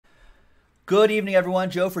Good evening,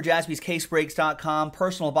 everyone. Joe for JaspysCaseBreaks.com.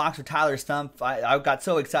 Personal box for Tyler Stump. I got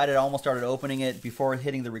so excited I almost started opening it before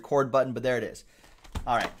hitting the record button, but there it is.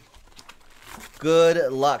 All right.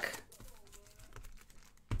 Good luck.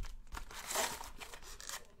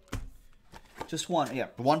 Just one. Yeah,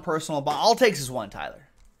 one personal box. All it takes is one, Tyler.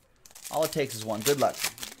 All it takes is one. Good luck.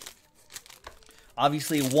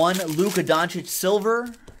 Obviously, one Luka Doncic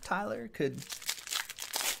silver, Tyler, could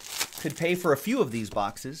pay for a few of these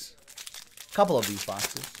boxes. A couple of these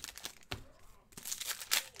boxes.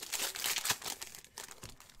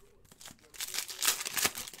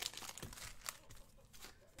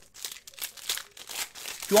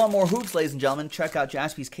 If you want more hoops, ladies and gentlemen, check out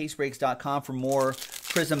JaspysCaseBreaks.com for more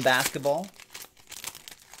PRIZM basketball.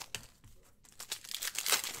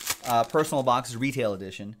 Personal boxes, retail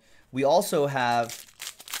edition. We also have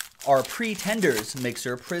our Pretenders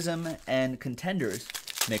mixer, PRIZM and Contenders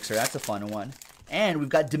mixer. That's a fun one. And we've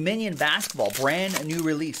got Dominion Basketball, brand new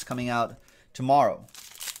release coming out tomorrow.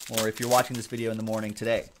 Or if you're watching this video in the morning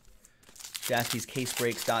today.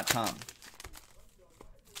 JaspysCaseBreaks.com.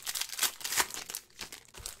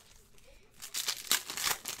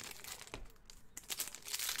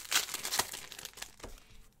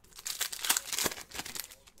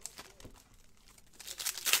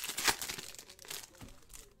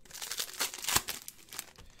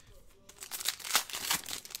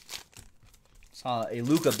 Saw a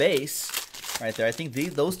Luka base right there. I think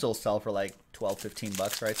those still sell for like 12, 15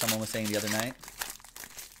 bucks, right? Someone was saying the other night.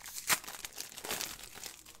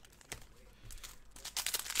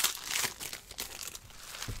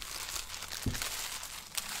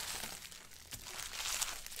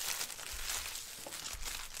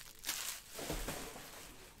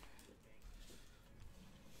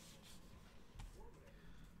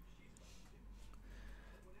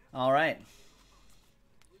 All right.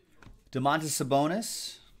 Domantas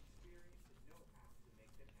Sabonis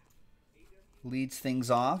leads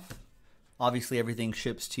things off. Obviously, everything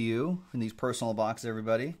ships to you in these personal boxes,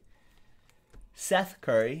 everybody. Seth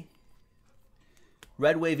Curry.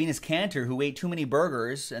 Red Wave Venus Cantor, who ate too many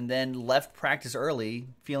burgers and then left practice early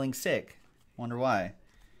feeling sick. Wonder why.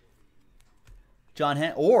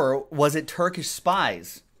 Or was it Turkish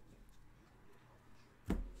spies?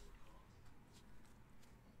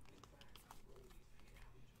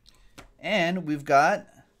 And we've got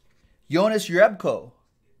Jonas Jerebko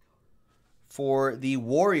for the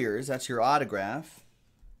Warriors. That's your autograph.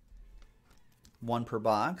 One per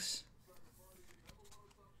box.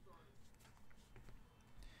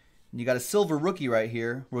 And you got a silver rookie right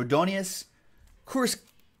here. Rodonius Kurux.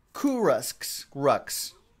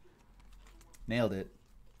 Nailed it.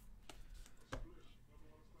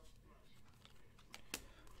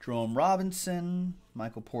 Jerome Robinson.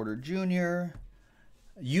 Michael Porter Jr.,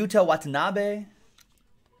 Yuta Watanabe,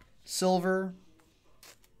 silver.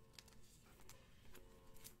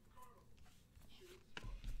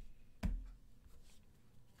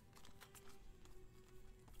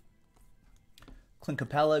 Clint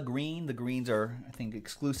Capella, green. The greens are, I think,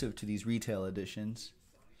 exclusive to these retail editions.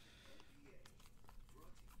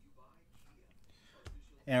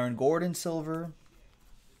 Aaron Gordon, silver.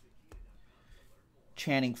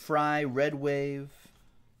 Channing Frye, red wave.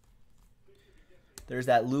 There's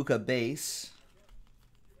that Luka base.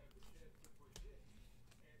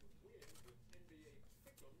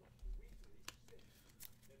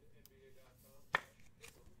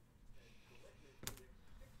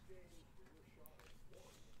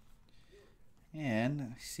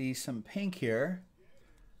 And I see some pink here.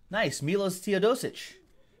 Nice, Milos Teodosic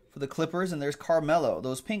for the Clippers, and there's Carmelo.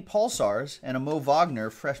 Those pink pulsars and a Mo Wagner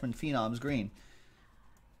freshman phenoms green.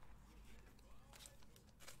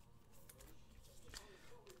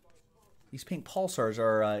 These pink pulsars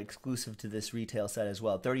are exclusive to this retail set as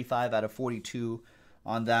well. 35 out of 42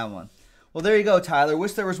 on that one. Well, there you go, Tyler.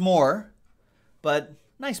 Wish there was more, but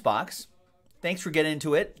nice box. Thanks for getting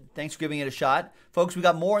into it. Thanks for giving it a shot. Folks, we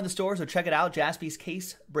got more in the store, so check it out,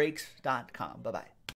 JaspysCaseBreaks.com. Bye-bye.